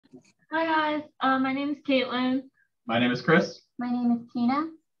Hi guys, my name is Caitlin. My name is Chris. My name is Tina.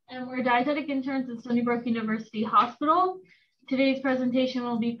 And we're dietetic interns at Stony Brook University Hospital. Today's presentation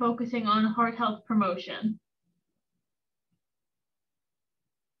will be focusing on heart health promotion.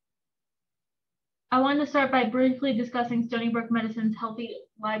 I want to start by briefly discussing Stony Brook Medicine's Healthy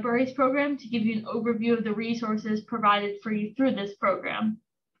Libraries program to give you an overview of the resources provided for you through this program.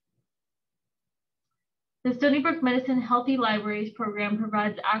 The Stony Brook Medicine Healthy Libraries program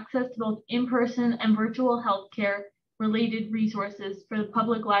provides access to both in-person and virtual healthcare related resources for the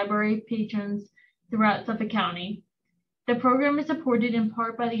public library patrons throughout Suffolk County. The program is supported in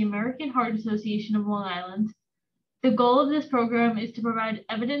part by the American Heart Association of Long Island. The goal of this program is to provide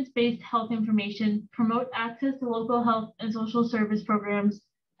evidence-based health information, promote access to local health and social service programs,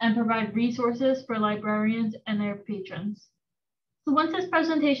 and provide resources for librarians and their patrons. So once this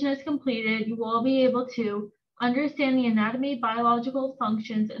presentation is completed, you will be able to understand the anatomy, biological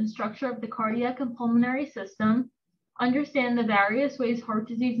functions, and structure of the cardiac and pulmonary system, understand the various ways heart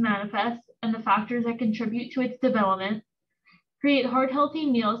disease manifests and the factors that contribute to its development, create heart-healthy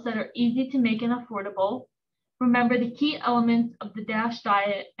meals that are easy to make and affordable, remember the key elements of the DASH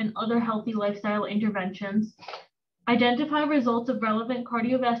diet and other healthy lifestyle interventions, identify results of relevant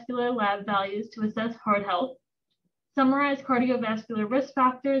cardiovascular lab values to assess heart health, summarize cardiovascular risk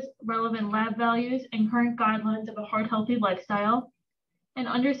factors, relevant lab values, and current guidelines of a heart-healthy lifestyle, and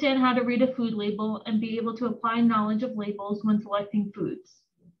understand how to read a food label and be able to apply knowledge of labels when selecting foods.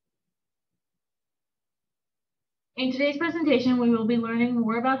 In today's presentation, we will be learning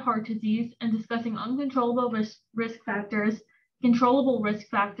more about heart disease and discussing uncontrollable risk factors, controllable risk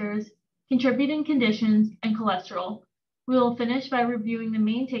factors, contributing conditions, and cholesterol. We will finish by reviewing the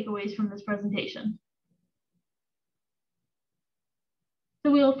main takeaways from this presentation. So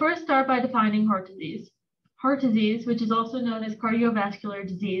we will first start by defining heart disease. Heart disease, which is also known as cardiovascular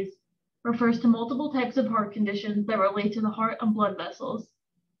disease, refers to multiple types of heart conditions that relate to the heart and blood vessels.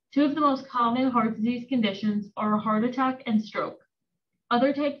 Two of the most common heart disease conditions are a heart attack and stroke.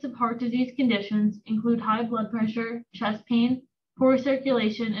 Other types of heart disease conditions include high blood pressure, chest pain, poor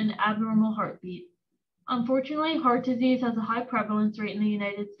circulation, and abnormal heartbeat. Unfortunately, heart disease has a high prevalence rate in the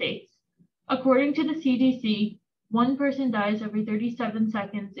United States. According to the CDC, one person dies every 37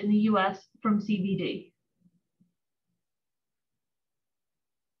 seconds in the US from CVD.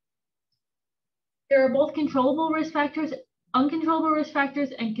 There are both uncontrollable risk factors, and controllable risk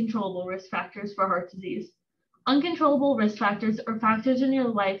factors for heart disease. Uncontrollable risk factors are factors in your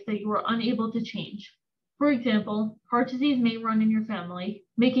life that you are unable to change. For example, heart disease may run in your family,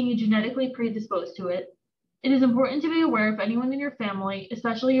 making you genetically predisposed to it. It is important to be aware if anyone in your family,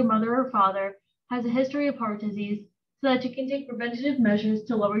 especially your mother or father, has a history of heart disease so that you can take preventative measures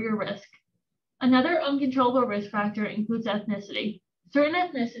to lower your risk. Another uncontrollable risk factor includes ethnicity. Certain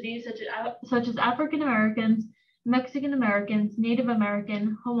ethnicities, such as African Americans, Mexican Americans, Native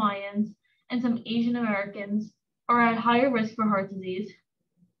American, Hawaiians, and some Asian Americans, are at higher risk for heart disease.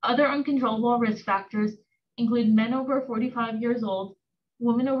 Other uncontrollable risk factors include men over 45 years old,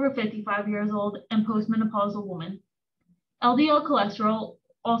 women over 55 years old, and postmenopausal women. LDL cholesterol,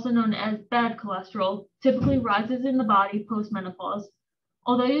 also known as bad cholesterol, typically rises in the body post-menopause.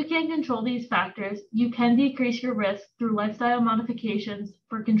 Although you can't control these factors, you can decrease your risk through lifestyle modifications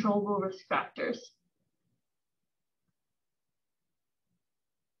for controllable risk factors.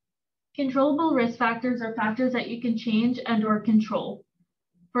 Controllable risk factors are factors that you can change and/or control.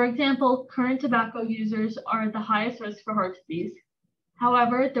 For example, current tobacco users are at the highest risk for heart disease.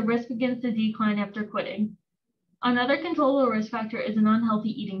 However, the risk begins to decline after quitting. Another controllable risk factor is an unhealthy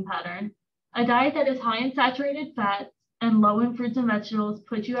eating pattern. A diet that is high in saturated fats and low in fruits and vegetables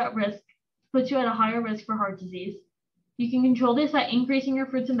puts you at a higher risk for heart disease. You can control this by increasing your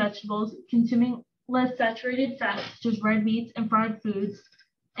fruits and vegetables, consuming less saturated fats such as red meats and fried foods,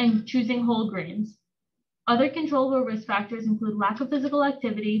 and choosing whole grains. Other controllable risk factors include lack of physical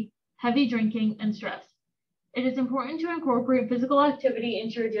activity, heavy drinking, and stress. It is important to incorporate physical activity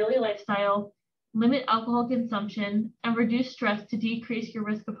into your daily lifestyle, limit alcohol consumption, and reduce stress to decrease your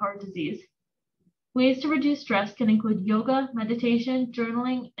risk of heart disease. Ways to reduce stress can include yoga, meditation,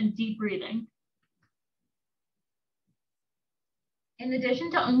 journaling, and deep breathing. In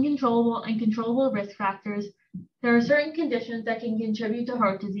addition to uncontrollable and controllable risk factors, there are certain conditions that can contribute to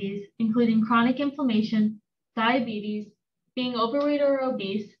heart disease, including chronic inflammation, diabetes, being overweight or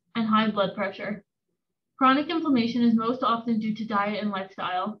obese, and high blood pressure. Chronic inflammation is most often due to diet and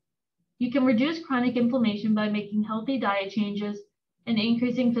lifestyle. You can reduce chronic inflammation by making healthy diet changes and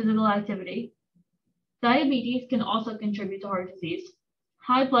increasing physical activity. Diabetes can also contribute to heart disease.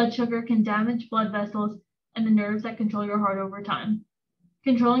 High blood sugar can damage blood vessels and the nerves that control your heart over time.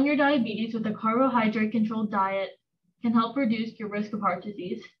 Controlling your diabetes with a carbohydrate-controlled diet can help reduce your risk of heart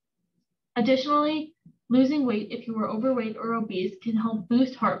disease. Additionally, losing weight if you are overweight or obese can help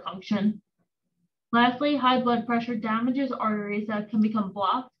boost heart function. Lastly, high blood pressure damages arteries that can become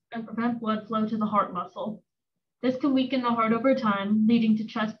blocked and prevent blood flow to the heart muscle. This can weaken the heart over time, leading to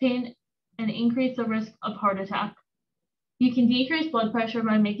chest pain and increase the risk of heart attack. You can decrease blood pressure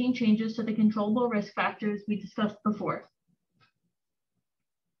by making changes to the controllable risk factors we discussed before.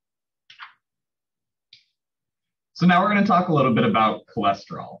 So now we're going to talk a little bit about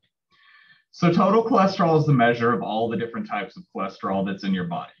cholesterol. So total cholesterol is the measure of all the different types of cholesterol that's in your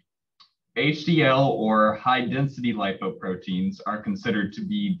body. HDL, or high density lipoproteins, are considered to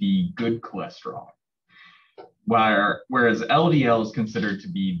be the good cholesterol, whereas LDL is considered to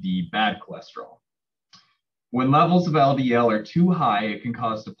be the bad cholesterol. When levels of LDL are too high, it can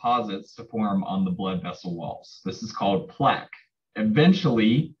cause deposits to form on the blood vessel walls. This is called plaque.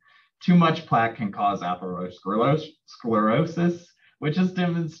 Eventually, too much plaque can cause atherosclerosis, which is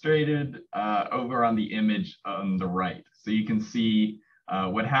demonstrated over on the image on the right. So you can see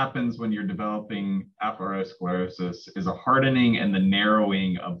what happens when you're developing atherosclerosis is a hardening and the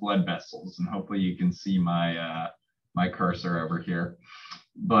narrowing of blood vessels. And hopefully you can see my, my cursor over here.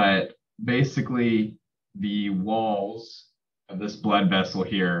 But basically, the walls of this blood vessel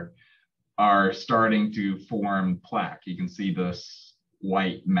here are starting to form plaque. You can see this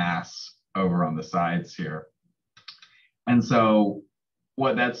white mass over on the sides here. And so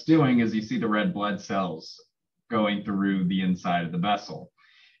what that's doing is you see the red blood cells going through the inside of the vessel.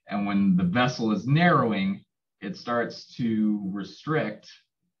 And when the vessel is narrowing, it starts to restrict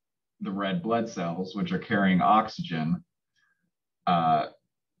the red blood cells, which are carrying oxygen,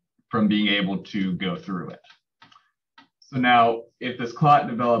 from being able to go through it. So now, if this clot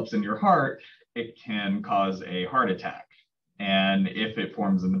develops in your heart, it can cause a heart attack. And if it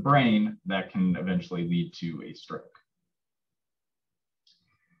forms in the brain, that can eventually lead to a stroke.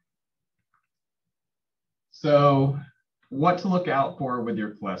 So what to look out for with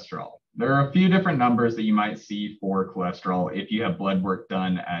your cholesterol? There are a few different numbers that you might see for cholesterol if you have blood work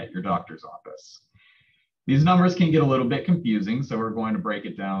done at your doctor's office. These numbers can get a little bit confusing, so we're going to break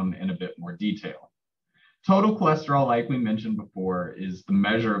it down in a bit more detail. Total cholesterol, like we mentioned before, is the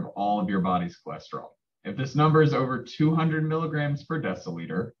measure of all of your body's cholesterol. If this number is over 200 milligrams per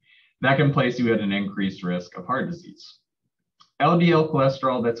deciliter, that can place you at an increased risk of heart disease. LDL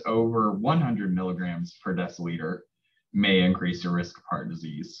cholesterol that's over 100 milligrams per deciliter may increase your risk of heart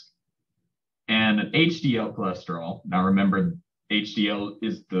disease. And an HDL cholesterol, now remember, HDL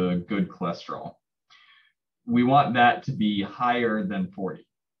is the good cholesterol. We want that to be higher than 40.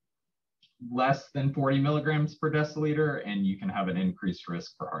 Less than 40 milligrams per deciliter, and you can have an increased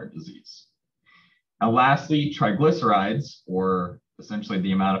risk for heart disease. Now, lastly, triglycerides, or essentially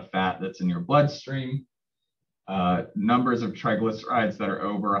the amount of fat that's in your bloodstream. Numbers of triglycerides that are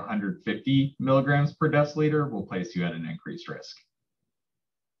over 150 milligrams per deciliter will place you at an increased risk.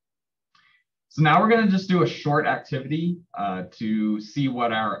 So now we're going to just do a short activity to see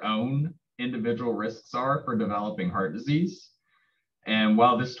what our own individual risks are for developing heart disease. And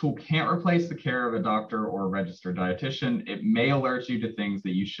while this tool can't replace the care of a doctor or a registered dietitian, it may alert you to things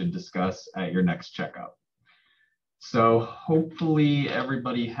that you should discuss at your next checkup. So hopefully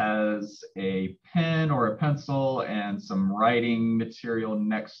everybody has a pen or a pencil and some writing material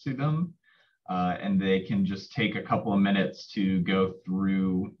next to them, and they can just take a couple of minutes to go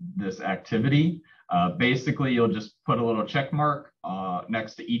through this activity. Basically, you'll just put a little check mark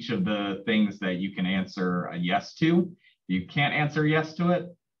next to each of the things that you can answer a yes to. If you can't answer yes to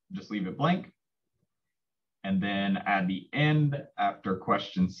it, just leave it blank. And then at the end, after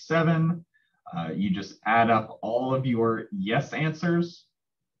question 7, you just add up all of your yes answers,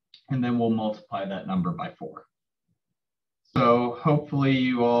 and then we'll multiply that number by 4. So hopefully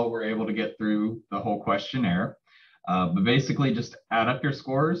you all were able to get through the whole questionnaire. But basically just add up your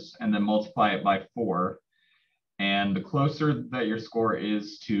scores and then multiply it by 4. And the closer that your score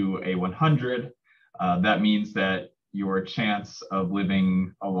is to a 100, that means that your chance of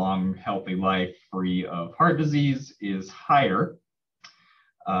living a long, healthy life free of heart disease is higher.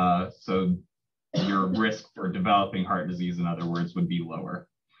 So your risk for developing heart disease, in other words, would be lower.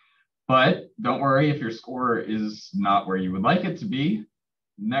 But don't worry if your score is not where you would like it to be.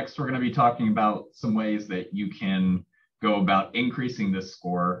 Next, we're going to be talking about some ways that you can go about increasing this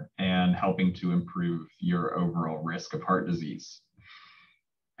score and helping to improve your overall risk of heart disease.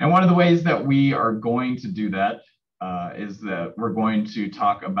 And one of the ways that we are going to do that is that we're going to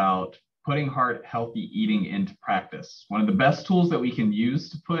talk about putting heart healthy eating into practice. One of the best tools that we can use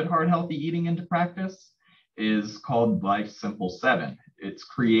to put heart healthy eating into practice is called Life Simple 7. It's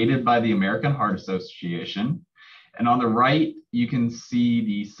created by the American Heart Association. And on the right, you can see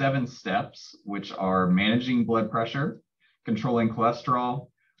the 7 steps, which are managing blood pressure, controlling cholesterol,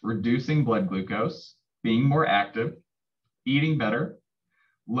 reducing blood glucose, being more active, eating better,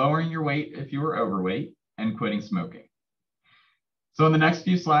 lowering your weight if you are overweight, and quitting smoking. So in the next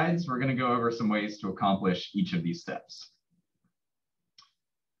few slides, we're going to go over some ways to accomplish each of these steps.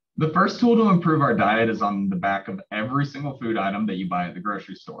 The first tool to improve our diet is on the back of every single food item that you buy at the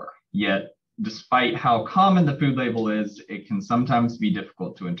grocery store. Yet, despite how common the food label is, it can sometimes be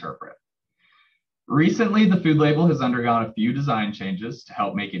difficult to interpret. Recently, the food label has undergone a few design changes to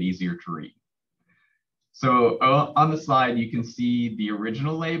help make it easier to read. So on the slide, you can see the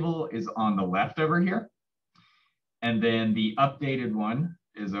original label is on the left over here. And then the updated one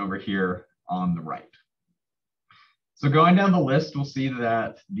is over here on the right. So going down the list, we'll see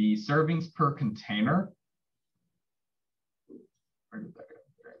that the servings per container, where did that go?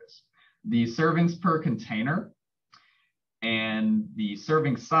 There it is. The servings per container and the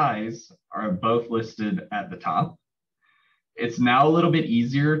serving size are both listed at the top. It's now a little bit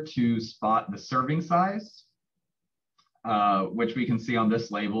easier to spot the serving size, which we can see on this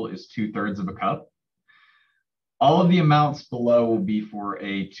label is 2/3 of a cup. All of the amounts below will be for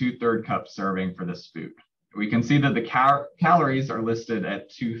a 2/3 cup serving for this food. We can see that the calories are listed at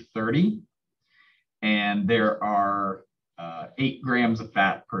 230, and there are 8 grams of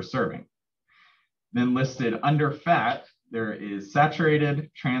fat per serving. Then listed under fat, there is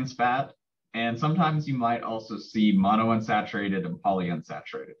saturated, trans fat, and sometimes you might also see monounsaturated and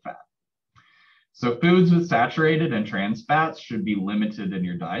polyunsaturated fat. So foods with saturated and trans fats should be limited in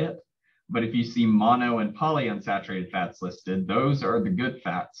your diet. But if you see mono and polyunsaturated fats listed, those are the good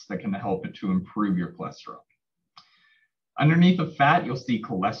fats that can help it to improve your cholesterol. Underneath the fat, you'll see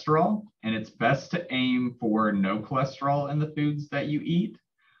cholesterol, and it's best to aim for no cholesterol in the foods that you eat,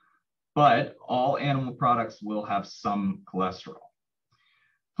 but all animal products will have some cholesterol.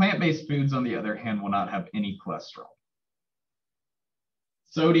 Plant-based foods, on the other hand, will not have any cholesterol.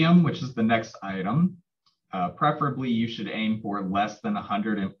 Sodium, which is the next item, preferably you should aim for less than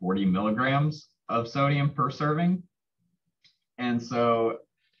 140 milligrams of sodium per serving. And so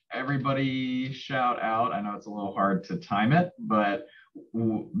everybody shout out, I know it's a little hard to time it, but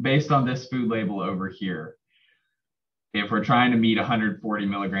based on this food label over here, if we're trying to meet 140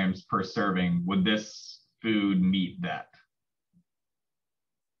 milligrams per serving, would this food meet that?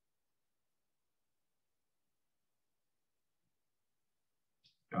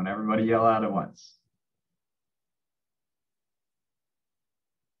 Don't everybody yell out at once.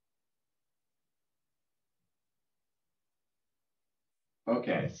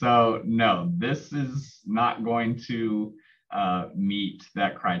 Okay, so no, this is not going to meet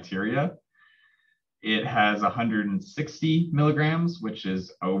that criteria. It has 160 milligrams, which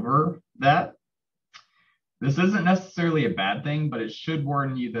is over that. This isn't necessarily a bad thing, but it should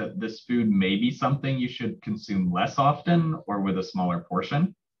warn you that this food may be something you should consume less often or with a smaller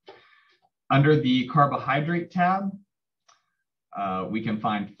portion. Under the carbohydrate tab, we can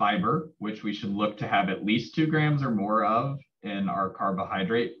find fiber, which we should look to have at least 2 grams or more of in our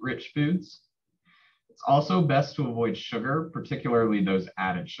carbohydrate-rich foods. It's also best to avoid sugar, particularly those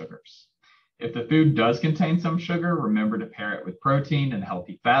added sugars. If the food does contain some sugar, remember to pair it with protein and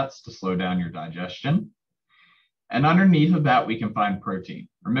healthy fats to slow down your digestion. And underneath of that, we can find protein.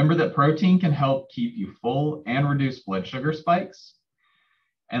 Remember that protein can help keep you full and reduce blood sugar spikes.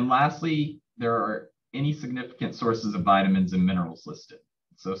 And lastly, there are any significant sources of vitamins and minerals listed.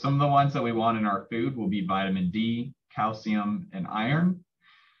 So some of the ones that we want in our food will be vitamin D, calcium, and iron.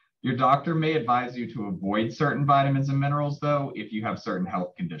 Your doctor may advise you to avoid certain vitamins and minerals, though, if you have certain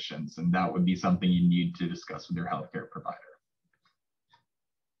health conditions, and that would be something you need to discuss with your healthcare provider.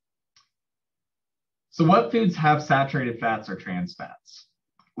 So what foods have saturated fats or trans fats?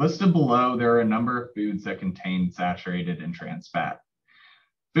 Listed below, there are a number of foods that contain saturated and trans fat.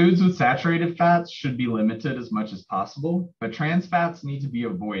 Foods with saturated fats should be limited as much as possible, but trans fats need to be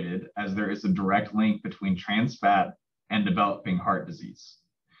avoided as there is a direct link between trans fat and developing heart disease.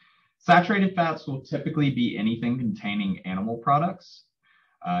 Saturated fats will typically be anything containing animal products,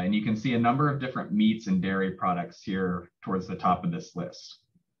 and you can see a number of different meats and dairy products here towards the top of this list.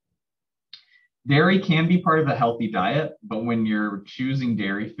 Dairy can be part of a healthy diet, but when you're choosing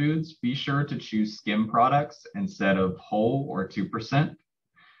dairy foods, be sure to choose skim products instead of whole or 2%.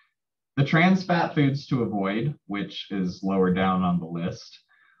 The trans fat foods to avoid, which is lower down on the list,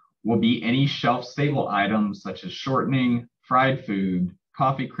 will be any shelf-stable items such as shortening, fried food,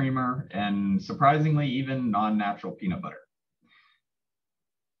 coffee creamer, and surprisingly, even non-natural peanut butter.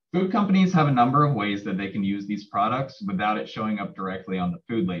 Food companies have a number of ways that they can use these products without it showing up directly on the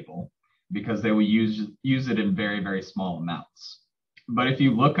food label, because they will use it in very, very small amounts. But if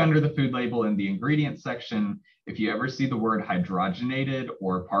you look under the food label in the ingredients section, if you ever see the word hydrogenated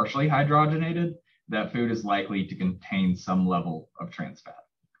or partially hydrogenated, that food is likely to contain some level of trans fat.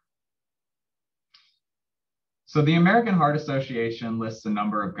 So the American Heart Association lists a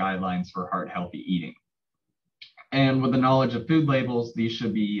number of guidelines for heart healthy eating. And with the knowledge of food labels, these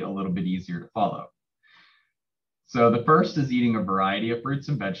should be a little bit easier to follow. So the first is eating a variety of fruits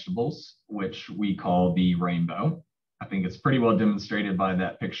and vegetables, which we call the rainbow. I think it's pretty well demonstrated by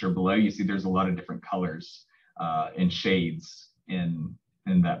that picture below. You see there's a lot of different colors and shades in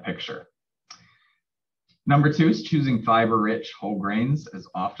that picture. Number 2 is choosing fiber-rich whole grains as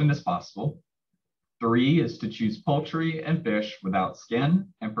often as possible. 3 is to choose poultry and fish without skin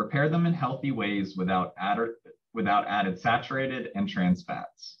and prepare them in healthy ways without added saturated and trans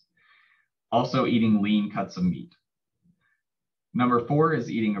fats. Also eating lean cuts of meat. Number 4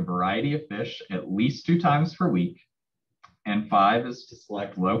 is eating a variety of fish at least 2 times per week. And 5 is to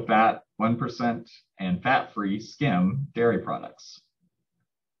select low-fat, 1%, and fat-free skim dairy products.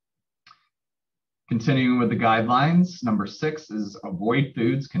 Continuing with the guidelines, number 6 is avoid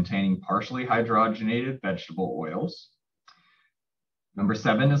foods containing partially hydrogenated vegetable oils. Number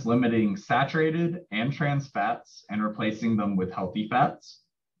 7 is limiting saturated and trans fats and replacing them with healthy fats.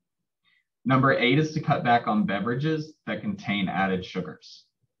 Number 8 is to cut back on beverages that contain added sugars.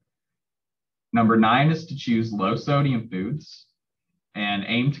 Number 9 is to choose low sodium foods and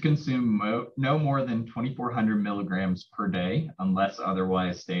aim to consume no more than 2,400 milligrams per day unless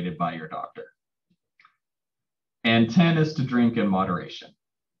otherwise stated by your doctor. And 10 is to drink in moderation.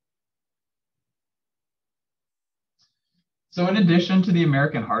 So in addition to the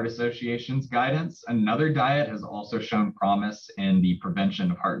American Heart Association's guidance, another diet has also shown promise in the prevention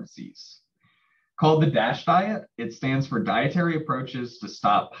of heart disease. Called the DASH diet, it stands for Dietary Approaches to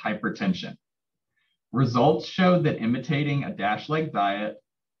Stop Hypertension. Results showed that imitating a DASH-like diet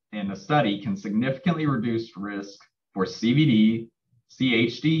in a study can significantly reduce risk for CVD,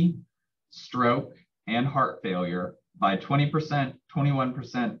 CHD, stroke, and heart failure by 20%,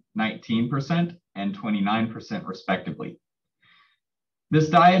 21%, 19%, and 29% respectively. This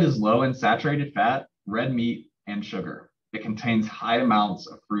diet is low in saturated fat, red meat, and sugar. It contains high amounts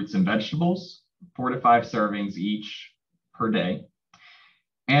of fruits and vegetables, 4 to 5 servings each per day,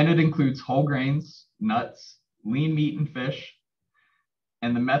 and it includes whole grains, nuts, lean meat, and fish.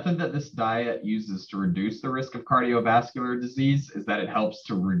 And the method that this diet uses to reduce the risk of cardiovascular disease is that it helps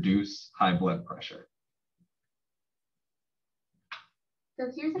to reduce high blood pressure. So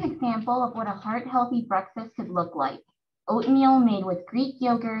here's an example of what a heart-healthy breakfast could look like. Oatmeal made with Greek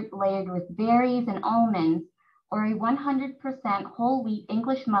yogurt layered with berries and almonds, or a 100% whole wheat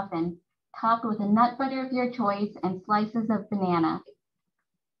English muffin topped with a nut butter of your choice and slices of banana.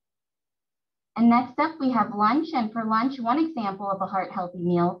 And next up, we have lunch. And for lunch, one example of a heart-healthy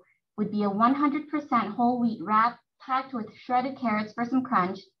meal would be a 100% whole wheat wrap packed with shredded carrots for some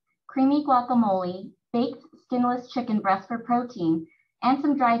crunch, creamy guacamole, baked skinless chicken breast for protein, and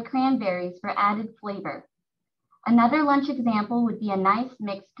some dried cranberries for added flavor. Another lunch example would be a nice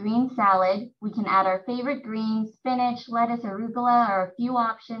mixed green salad. We can add our favorite greens, spinach, lettuce, arugula, or a few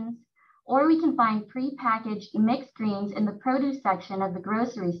options, or we can find pre-packaged mixed greens in the produce section of the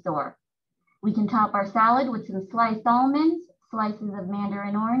grocery store. We can top our salad with some sliced almonds, slices of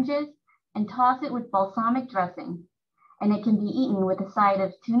mandarin oranges, and toss it with balsamic dressing. And it can be eaten with a side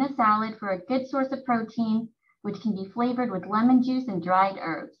of tuna salad for a good source of protein, which can be flavored with lemon juice and dried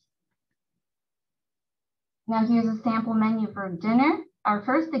herbs. Now here's a sample menu for dinner. Our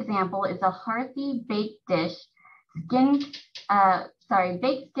first example is a hearty baked dish, baked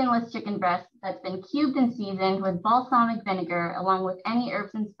skinless chicken breast that's been cubed and seasoned with balsamic vinegar along with any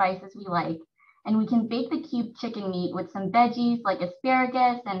herbs and spices we like. And we can bake the cubed chicken meat with some veggies like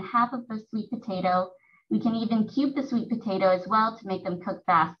asparagus and half of a sweet potato. We can even cube the sweet potato as well to make them cook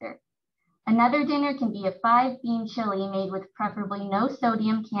faster. Another dinner can be a 5-bean chili made with preferably no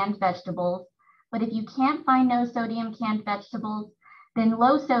sodium canned vegetables. But if you can't find no sodium canned vegetables, then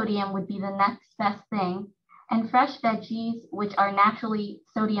low sodium would be the next best thing. And fresh veggies, which are naturally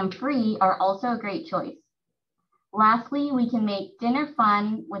sodium free, are also a great choice. Lastly, we can make dinner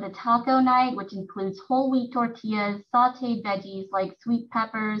fun with a taco night, which includes whole wheat tortillas, sauteed veggies like sweet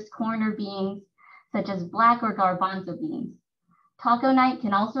peppers, corn, or beans, such as black or garbanzo beans. Taco night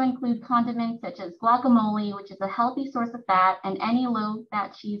can also include condiments such as guacamole, which is a healthy source of fat, and any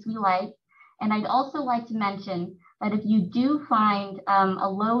low-fat cheese we like. And I'd also like to mention that if you do find a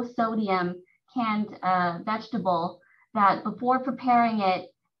low-sodium canned vegetable, that before preparing it,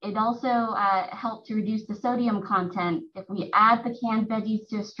 It also helps to reduce the sodium content if we add the canned veggies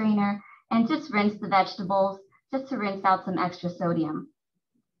to a strainer and just rinse the vegetables just to rinse out some extra sodium.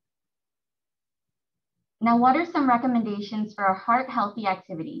 Now, what are some recommendations for heart-healthy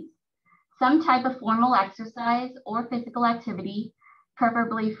activities? Some type of formal exercise or physical activity,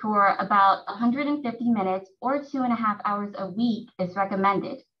 preferably for about 150 minutes or 2.5 hours a week, is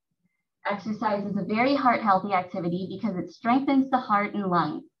recommended. Exercise is a very heart-healthy activity because it strengthens the heart and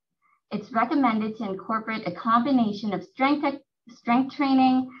lungs. It's recommended to incorporate a combination of strength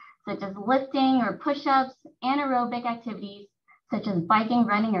training, such as lifting or push-ups, anaerobic activities, such as biking,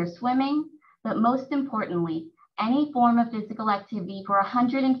 running, or swimming, but most importantly, any form of physical activity for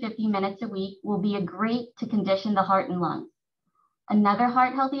 150 minutes a week will be great to condition the heart and lungs. Another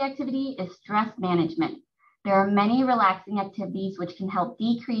heart-healthy activity is stress management. There are many relaxing activities which can help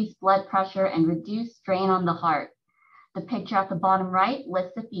decrease blood pressure and reduce strain on the heart. The picture at the bottom right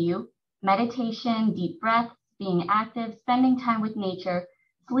lists a few: meditation, deep breaths, being active, spending time with nature,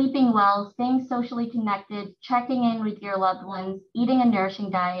 sleeping well, staying socially connected, checking in with your loved ones, eating a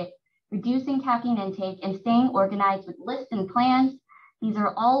nourishing diet, reducing caffeine intake, and staying organized with lists and plans. These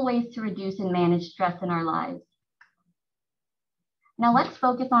are all ways to reduce and manage stress in our lives. Now let's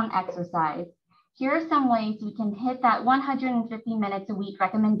focus on exercise. Here are some ways we can hit that 150 minutes a week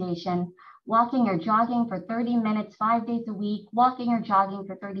recommendation: walking or jogging for 30 minutes 5 days a week, walking or jogging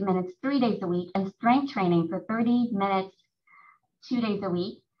for 30 minutes 3 days a week, and strength training for 30 minutes 2 days a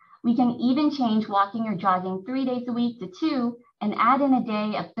week. We can even change walking or jogging 3 days a week to 2 and add in a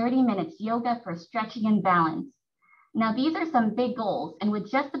day of 30 minutes yoga for stretching and balance. Now, these are some big goals, and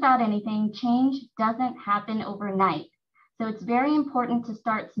with just about anything, change doesn't happen overnight. So it's very important to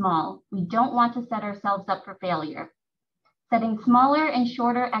start small. We don't want to set ourselves up for failure. Setting smaller and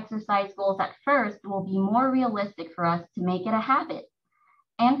shorter exercise goals at first will be more realistic for us to make it a habit.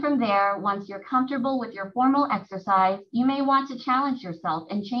 And from there, once you're comfortable with your formal exercise, you may want to challenge yourself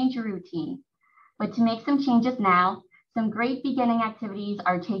and change your routine. But to make some changes now, some great beginning activities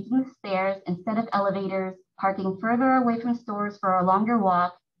are taking the stairs instead of elevators, parking further away from stores for a longer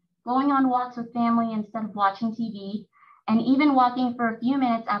walk, going on walks with family instead of watching TV, and even walking for a few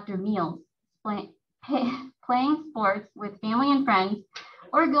minutes after meals, playing sports with family and friends,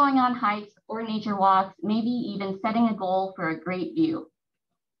 or going on hikes or nature walks, maybe even setting a goal for a great view.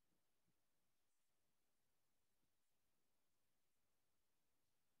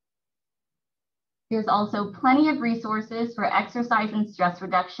 There's also plenty of resources for exercise and stress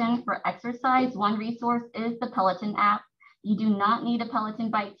reduction. For exercise, one resource is the Peloton app. You do not need a Peloton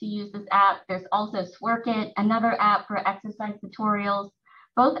bike to use this app. There's also Swerkit, another app for exercise tutorials.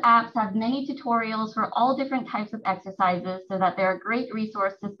 Both apps have many tutorials for all different types of exercises, so that they're a great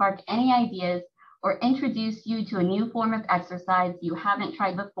resource to spark any ideas or introduce you to a new form of exercise you haven't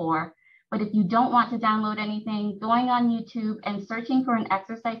tried before. But if you don't want to download anything, going on YouTube and searching for an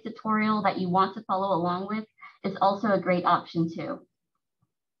exercise tutorial that you want to follow along with is also a great option too.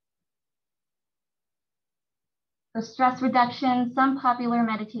 For stress reduction, some popular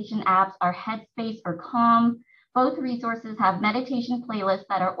meditation apps are Headspace or Calm. Both resources have meditation playlists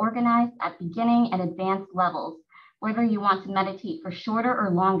that are organized at beginning and advanced levels, whether you want to meditate for shorter or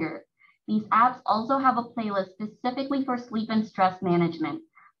longer. These apps also have a playlist specifically for sleep and stress management.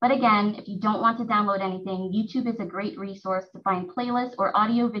 But again, if you don't want to download anything, YouTube is a great resource to find playlists or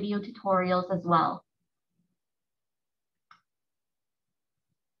audio-video tutorials as well.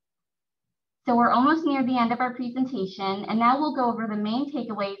 So we're almost near the end of our presentation, and now we'll go over the main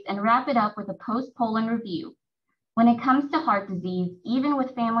takeaways and wrap it up with a post-Poland review. When it comes to heart disease, even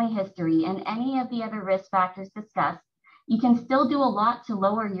with family history and any of the other risk factors discussed, you can still do a lot to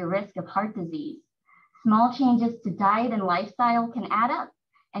lower your risk of heart disease. Small changes to diet and lifestyle can add up,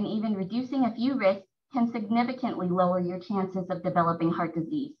 and even reducing a few risks can significantly lower your chances of developing heart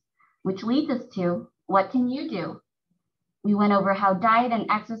disease, which leads us to, what can you do? We went over how diet and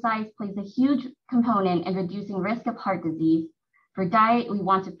exercise plays a huge component in reducing risk of heart disease. For diet, we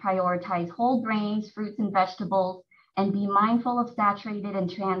want to prioritize whole grains, fruits, and vegetables, and be mindful of saturated and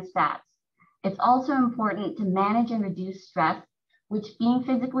trans fats. It's also important to manage and reduce stress, which being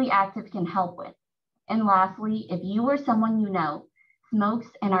physically active can help with. And lastly, if you or someone you know smokes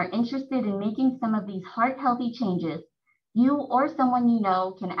and are interested in making some of these heart-healthy changes, you or someone you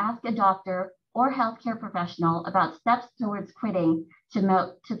know can ask a doctor or healthcare professional about steps towards quitting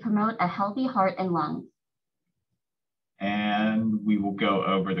to promote a healthy heart and lungs. And we will go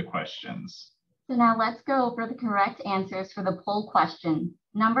over the questions. So now let's go over the correct answers for the poll question.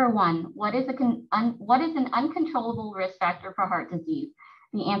 Number 1, what is an uncontrollable risk factor for heart disease?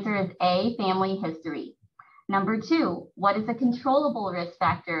 The answer is A, family history. Number 2, what is a controllable risk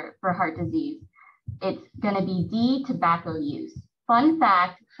factor for heart disease? It's going to be D, tobacco use. Fun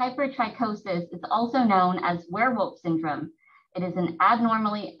fact, hypertrichosis is also known as werewolf syndrome. It is an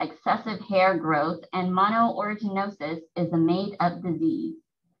abnormally excessive hair growth, and monooriginosis is a made-up disease.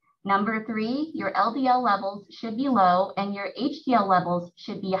 Number 3, your LDL levels should be low and your HDL levels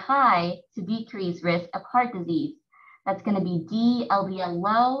should be high to decrease risk of heart disease. That's going to be D, LDL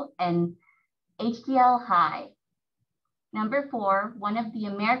low, and HDL high. Number 4, one of the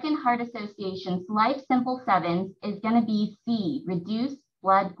American Heart Association's Life Simple Sevens is going to be C, reduce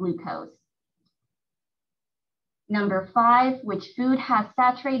blood glucose. Number 5, which food has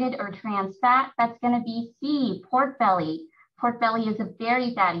saturated or trans fat? That's going to be C, pork belly. Pork belly is a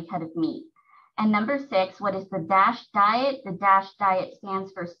very fatty cut of meat. And number 6, what is the DASH diet? The DASH diet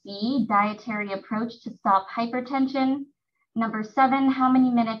stands for C, dietary approach to stop hypertension. Number 7, how many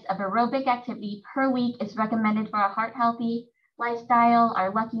minutes of aerobic activity per week is recommended for a heart healthy lifestyle?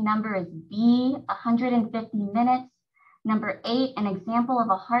 Our lucky number is B, 150 minutes. Number 8, an example of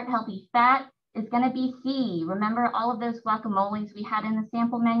a heart healthy fat is going to be C. Remember all of those guacamoles we had in the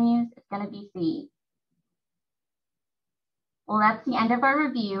sample menus? It's going to be C. Well, that's the end of our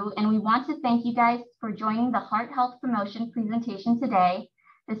review, and we want to thank you guys for joining the Heart Health Promotion presentation today.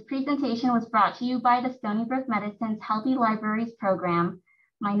 This presentation was brought to you by the Stony Brook Medicine's Healthy Libraries program.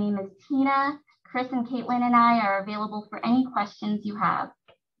 My name is Tina. Chris and Caitlin and I are available for any questions you have.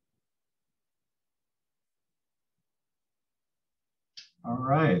 All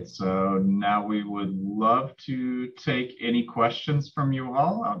right, so now we would love to take any questions from you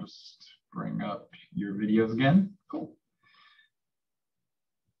all. I'll just bring up your videos again. Cool.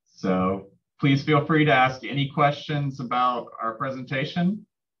 So please feel free to ask any questions about our presentation.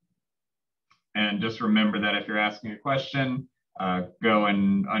 And just remember that if you're asking a question, go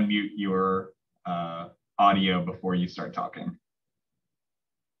and unmute your audio before you start talking.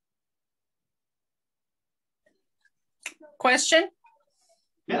 Question?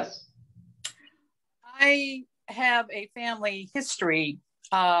 Yes. I have a family history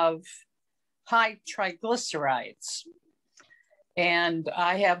of high triglycerides, and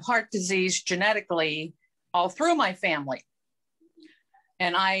I have heart disease genetically all through my family.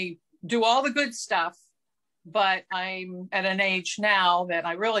 And I do all the good stuff, but I'm at an age now that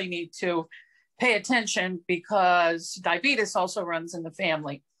I really need to pay attention because diabetes also runs in the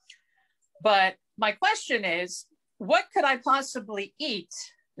family. But my question is, what could I possibly eat?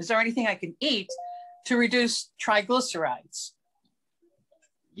 Is there anything I can eat to reduce triglycerides?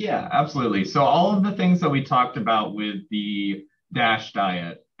 Yeah, absolutely. So all of the things that we talked about with the DASH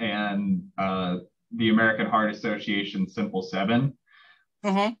diet and the American Heart Association Simple 7,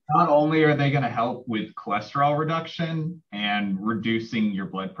 not only are they going to help with cholesterol reduction and reducing your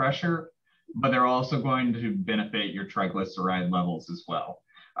blood pressure, but they're also going to benefit your triglyceride levels as well.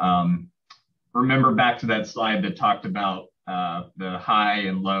 Remember back to that slide that talked about the high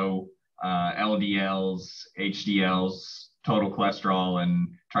and low LDLs, HDLs, total cholesterol, and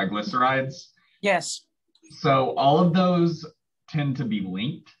triglycerides? Yes. So all of those tend to be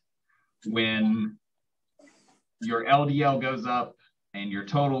linked. When your LDL goes up and your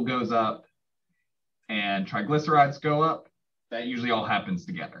total goes up and triglycerides go up, that usually all happens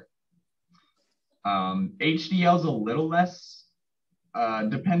together. HDL is a little less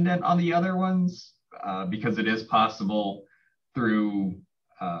dependent on the other ones because it is possible through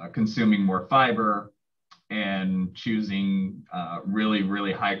consuming more fiber and choosing really,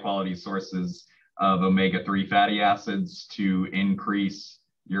 really high quality sources of omega-3 fatty acids to increase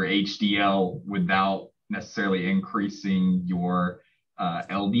your HDL without necessarily increasing your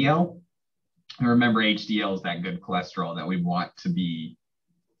LDL. And remember, HDL is that good cholesterol that we want to be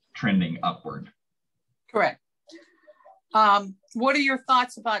trending upward. Correct. What are your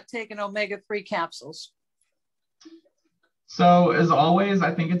thoughts about taking omega-3 capsules? So as always,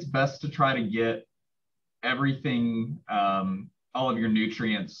 I think it's best to try to get everything, all of your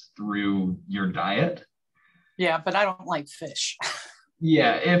nutrients through your diet. Yeah, but I don't like fish.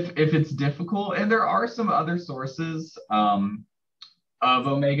 Yeah, if it's difficult, and there are some other sources of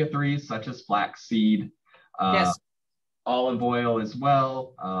omega-3s, such as flaxseed, Yes. olive oil as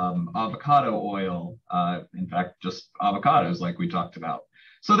well, avocado oil, in fact, just avocados like we talked about.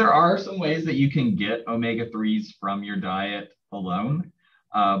 So there are some ways that you can get omega-3s from your diet alone.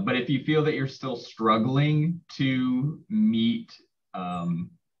 But if you feel that you're still struggling to meet a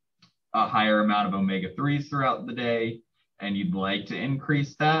higher amount of omega-3s throughout the day, and you'd like to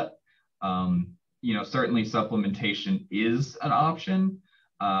increase that, certainly supplementation is an option.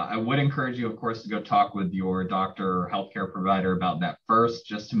 I would encourage you, of course, to go talk with your doctor or healthcare provider about that first,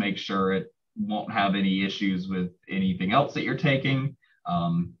 just to make sure it won't have any issues with anything else that you're taking.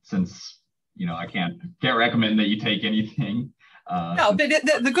 Since I can't recommend that you take anything. No, but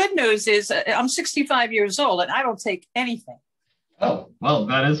the good news is I'm 65 years old and I don't take anything. Oh, well,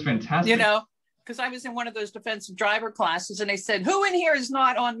 that is fantastic. Because I was in one of those defensive driver classes and they said, who in here is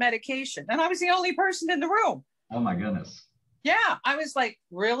not on medication? And I was the only person in the room. Oh my goodness. Yeah, I was like,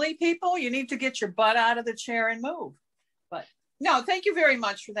 really, people? You need to get your butt out of the chair and move. But no, thank you very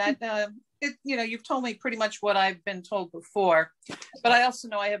much for that. You've told me pretty much what I've been told before, but I also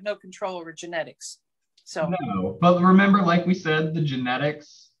know I have no control over genetics. So no, but remember, like we said, the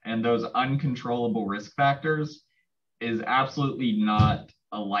genetics and those uncontrollable risk factors is absolutely not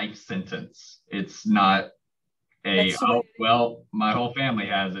a life sentence. It's not my whole family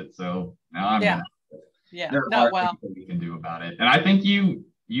has it, so now I'm yeah. There are things we can do about it. And I think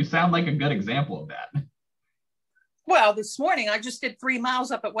you sound like a good example of that. Well, this morning I just did 3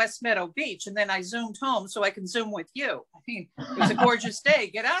 miles up at West Meadow Beach and then I zoomed home so I can Zoom with you. I mean, it was a gorgeous day.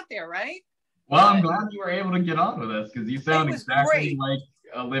 Get out there, right? Well, I'm glad you were able to get on with us because you sound exactly like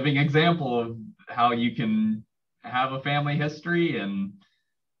a living example of how you can have a family history and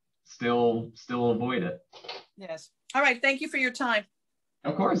still avoid it. Yes. All right. Thank you for your time.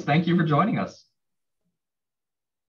 Of course. Thank you for joining us.